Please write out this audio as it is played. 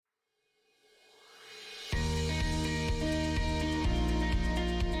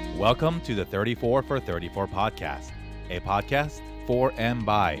Welcome to the 34 for 34 podcast, a podcast for and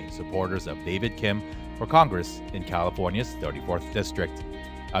by supporters of David Kim for Congress in California's 34th District.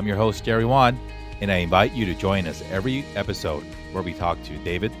 I'm your host, Jerry Wan, and I invite you to join us every episode where we talk to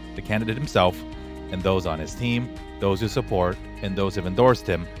David, the candidate himself, and those on his team, those who support, and those who have endorsed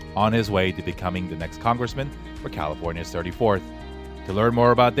him on his way to becoming the next congressman for California's 34th. To learn more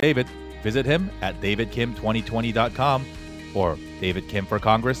about David, visit him at davidkim2020.com or David Kim for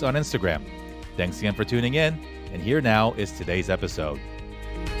Congress on Instagram. Thanks again for tuning in, and here now is today's episode.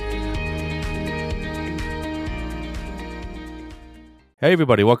 Hey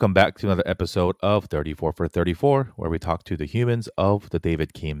everybody, welcome back to another episode of 34 for 34, where we talk to the humans of the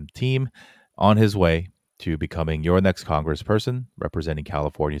David Kim team on his way to becoming your next congressperson representing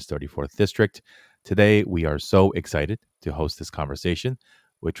California's 34th District. Today, we are so excited to host this conversation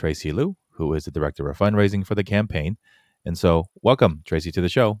with Tracy Liu, who is the Director of Fundraising for the campaign. And so, welcome, Tracy, to the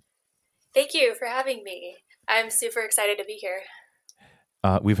show. Thank you for having me. I'm super excited to be here.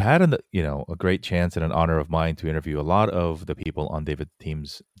 We've had a great chance and an honor of mine to interview a lot of the people on David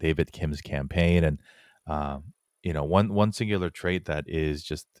Kim's campaign, and one singular trait that is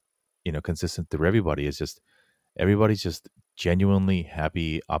just consistent through everybody is just everybody's just genuinely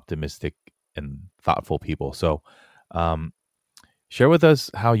happy, optimistic, and thoughtful people. So, share with us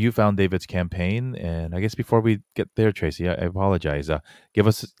how you found David's campaign. And I guess before we get there, Tracy, I apologize. Give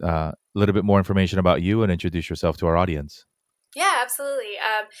us a little bit more information about you and introduce yourself to our audience. Yeah, absolutely.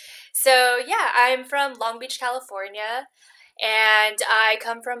 I'm from Long Beach, California, and I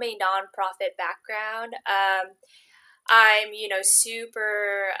come from a nonprofit background. I'm,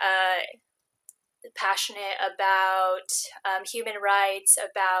 super passionate about human rights,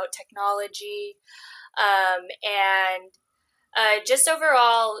 about technology, and just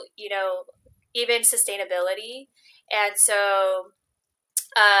overall, even sustainability. And so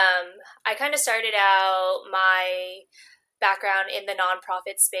I kind of started out my background in the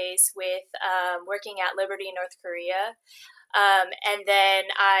nonprofit space with working at Liberty in North Korea. And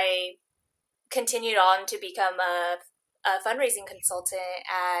then I continued on to become a fundraising consultant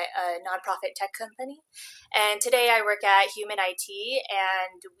at a nonprofit tech company. And today I work at Human IT,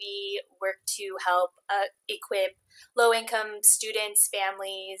 and we work to help equip low-income students,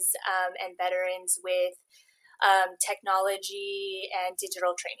 families, and veterans with technology and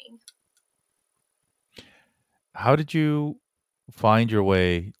digital training. How did you find your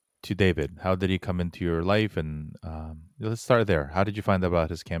way to David? How did he come into your life? And let's start there. How did you find out about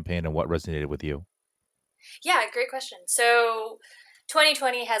his campaign and what resonated with you? Yeah, great question. So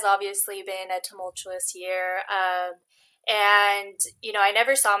 2020 has obviously been a tumultuous year. And I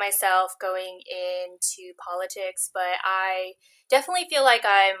never saw myself going into politics, but I definitely feel like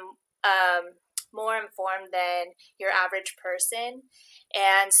I'm more informed than your average person.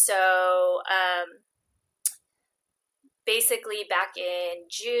 And so basically back in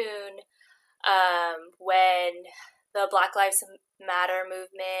June, when the Black Lives Matter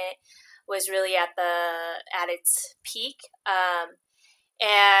movement was really at its peak,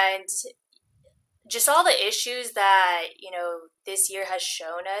 and just all the issues that this year has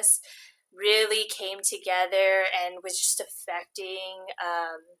shown us really came together and was just affecting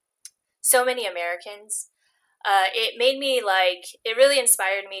so many Americans. It really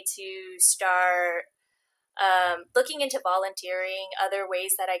inspired me to start looking into volunteering, other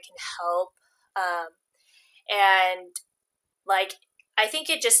ways that I can help, and I think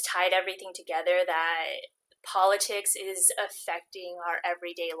it just tied everything together that politics is affecting our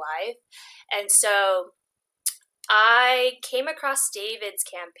everyday life. And so I came across David's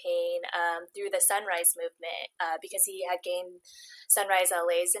campaign through the Sunrise movement because he had gained Sunrise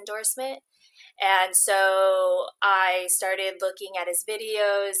LA's endorsement. And so I started looking at his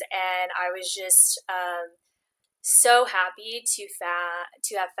videos, and I was just so happy to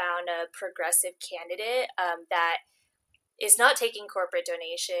have found a progressive candidate that is not taking corporate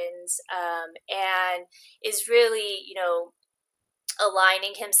donations and is really,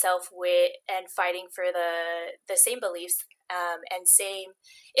 aligning himself with and fighting for the same beliefs and same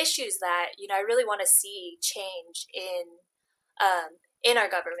issues that, I really want to see change in our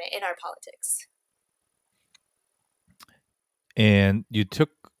government, in our politics. And you took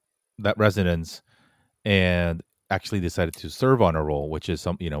that resonance and actually decided to serve on a role, which is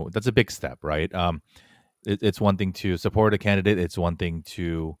that's a big step, right? It's one thing to support a candidate. It's one thing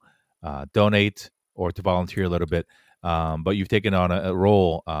to donate or to volunteer a little bit. But you've taken on a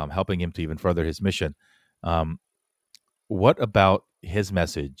role helping him to even further his mission. What about his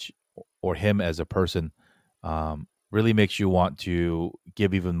message or him as a person really makes you want to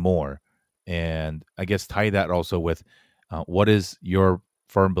give even more? And I guess tie that also with what is your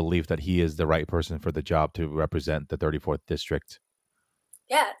firm belief that he is the right person for the job to represent the 34th district?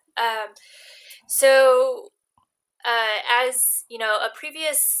 Yeah. So as you know, a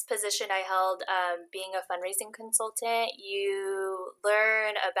previous position I held, being a fundraising consultant, you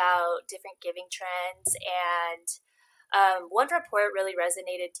learn about different giving trends. And one report really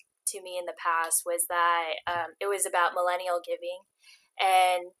resonated to me in the past was that it was about millennial giving.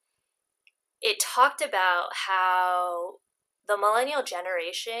 And it talked about how the millennial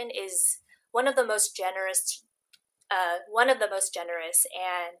generation is one of the most generous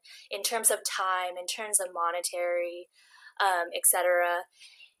and in terms of time, in terms of monetary, etc.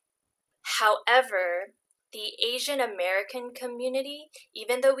 However, the Asian American community,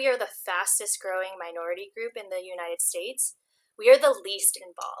 even though we are the fastest growing minority group in the United States, we are the least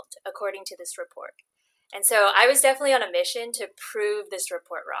involved, according to this report. And so I was definitely on a mission to prove this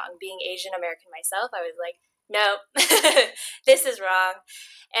report wrong. Being Asian American myself, I was like, no, this is wrong.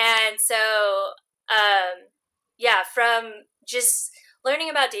 And so, yeah, from just learning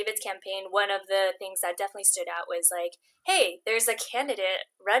about David's campaign, one of the things that definitely stood out was like, hey, there's a candidate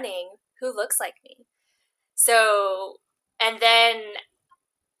running who looks like me. So, and then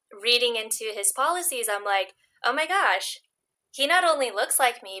reading into his policies, I'm like, oh my gosh, he not only looks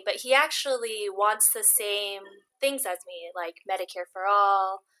like me, but he actually wants the same things as me, like Medicare for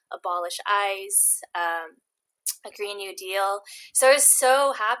all, abolish ICE, a Green New Deal. So I was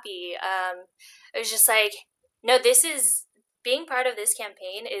so happy. It was just like, no, this is being part of this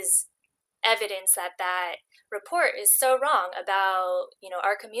campaign is evidence that that report is so wrong about,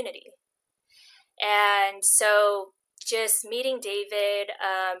 our community. And so just meeting David,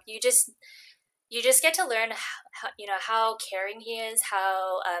 you just get to learn how caring he is,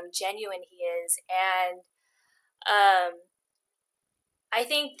 how genuine he is. And I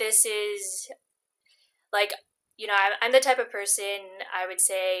think this is like, I'm the type of person, I would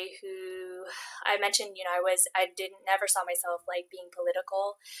say, who I mentioned, I never saw myself like being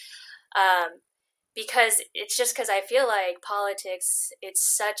political, because it's just because I feel like politics, it's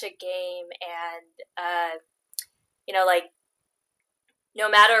such a game. And, like, no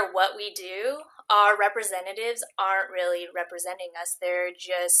matter what we do, our representatives aren't really representing us. They're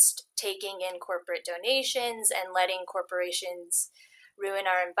just taking in corporate donations and letting corporations ruin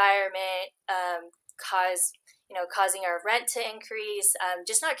our environment, causing our rent to increase,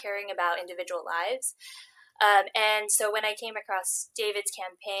 just not caring about individual lives. And so when I came across David's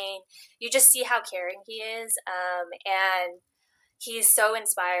campaign, you just see how caring he is. And he's so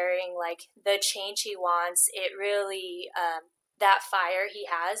inspiring, like the change he wants, it really, that fire he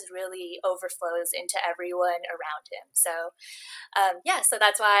has really overflows into everyone around him. So, so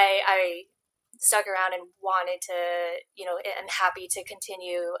that's why I stuck around and wanted to, and happy to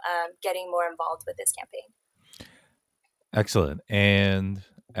continue getting more involved with this campaign. Excellent. And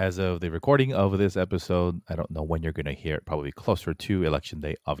as of the recording of this episode, I don't know when you're going to hear it, probably closer to Election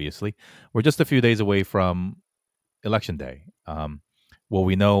Day, obviously. We're just a few days away from Election Day. Will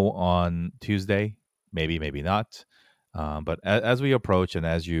we know on Tuesday? Maybe, maybe not. But as we approach and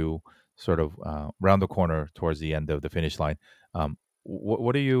as you sort of round the corner towards the end of the finish line,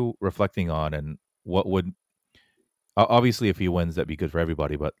 what are you reflecting on, and what would obviously if he wins, that'd be good for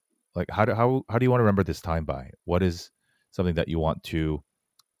everybody. But like, how do you want to remember this time by? What is something that you want to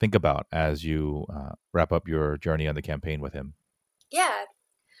think about as you wrap up your journey on the campaign with him? Yeah,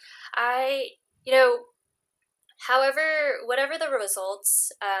 whatever the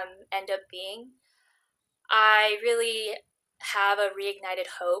results end up being, I really have a reignited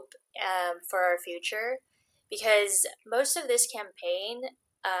hope for our future, because most of this campaign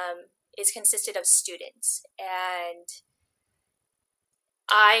is consisted of students, and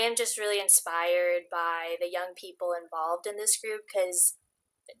I am just really inspired by the young people involved in this group, because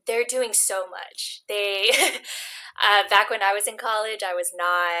they're doing so much. They, back when I was in college, I was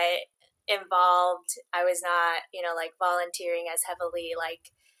not involved. I was not, like volunteering as heavily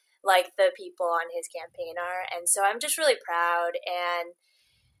like the people on his campaign are. And so I'm just really proud. And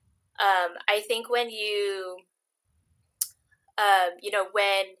I think when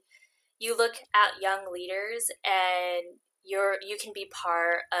when you look at young leaders and you can be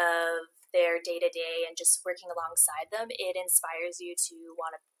part of their day-to-day and just working alongside them, it inspires you to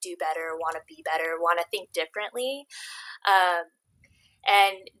want to do better, want to be better, want to think differently.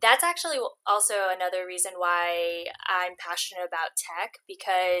 And that's actually also another reason why I'm passionate about tech,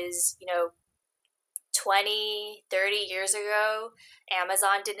 because, 20, 30 years ago,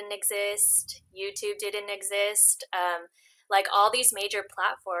 Amazon didn't exist, YouTube didn't exist. Like all these major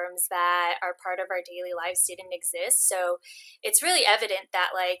platforms that are part of our daily lives didn't exist. So it's really evident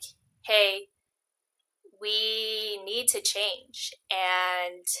that, like, hey, we need to change.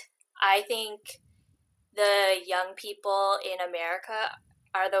 And I think the young people in America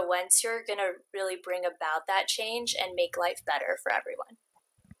are the ones who are going to really bring about that change and make life better for everyone.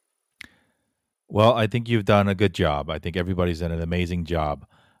 Well, I think you've done a good job. I think everybody's done an amazing job.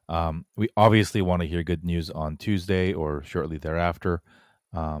 We obviously want to hear good news on Tuesday or shortly thereafter.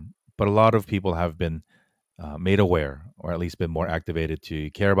 But a lot of people have been made aware, or at least been more activated to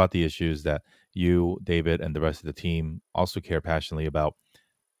care about the issues that you, David, and the rest of the team also care passionately about.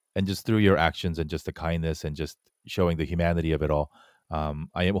 And just through your actions and just the kindness and just showing the humanity of it all,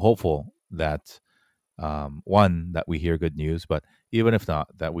 I am hopeful that one, that we hear good news, but even if not,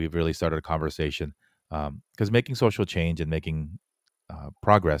 that we've really started a conversation. Because making social change and making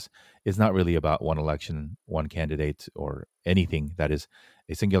progress is not really about one election, one candidate, or anything that is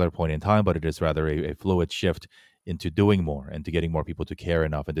a singular point in time, but it is rather a fluid shift into doing more and to getting more people to care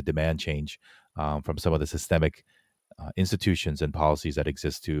enough and to demand change from some of the systemic institutions and policies that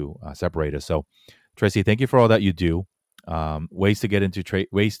exist to separate us. So, Tracy, thank you for all that you do. Ways to get in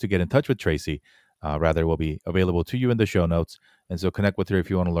touch with Tracy, rather, will be available to you in the show notes. And so, connect with her if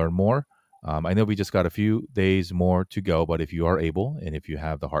you want to learn more. I know we just got a few days more to go, but if you are able, and if you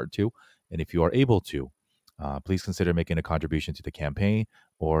have the heart to, and if you are able to, please consider making a contribution to the campaign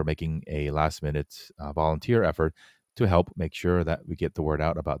or making a last minute volunteer effort to help make sure that we get the word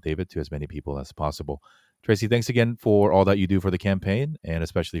out about David to as many people as possible. Tracy, thanks again for all that you do for the campaign and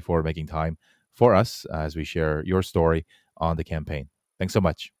especially for making time for us as we share your story on the campaign. Thanks so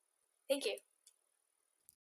much. Thank you.